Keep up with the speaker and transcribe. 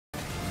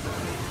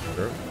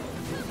Sure.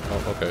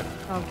 Oh, okay.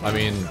 Okay. I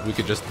mean, we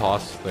could just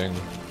toss thing.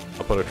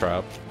 I'll put a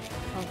trap.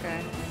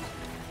 Okay.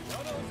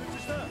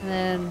 And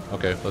then.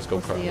 Okay, let's go.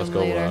 We'll see Let's him go.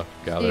 later.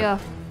 Gather. Yeah.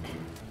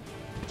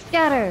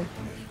 Scatter.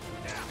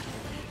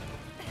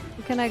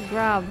 What can I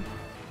grab?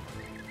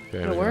 Okay,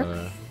 Did it work?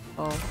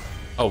 Oh.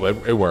 Oh,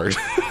 it worked.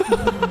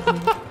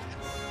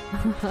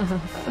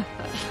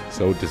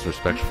 So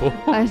disrespectful.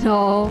 I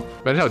know.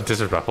 Imagine how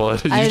disrespectful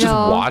it is. You I just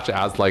know. watch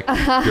as like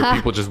your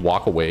people just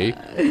walk away,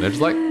 and they're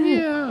just like,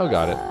 yeah, I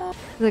got it.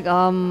 It's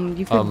like,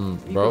 you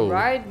could bro.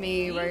 ride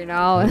me right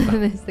now.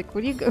 And it's like,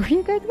 where are you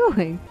guys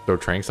going? Throw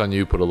tranks on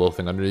you, put a little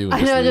thing under you, and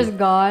I know, leave. just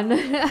gone.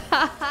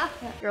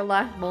 Your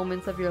last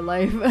moments of your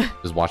life.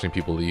 Just watching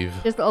people leave.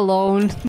 Just alone.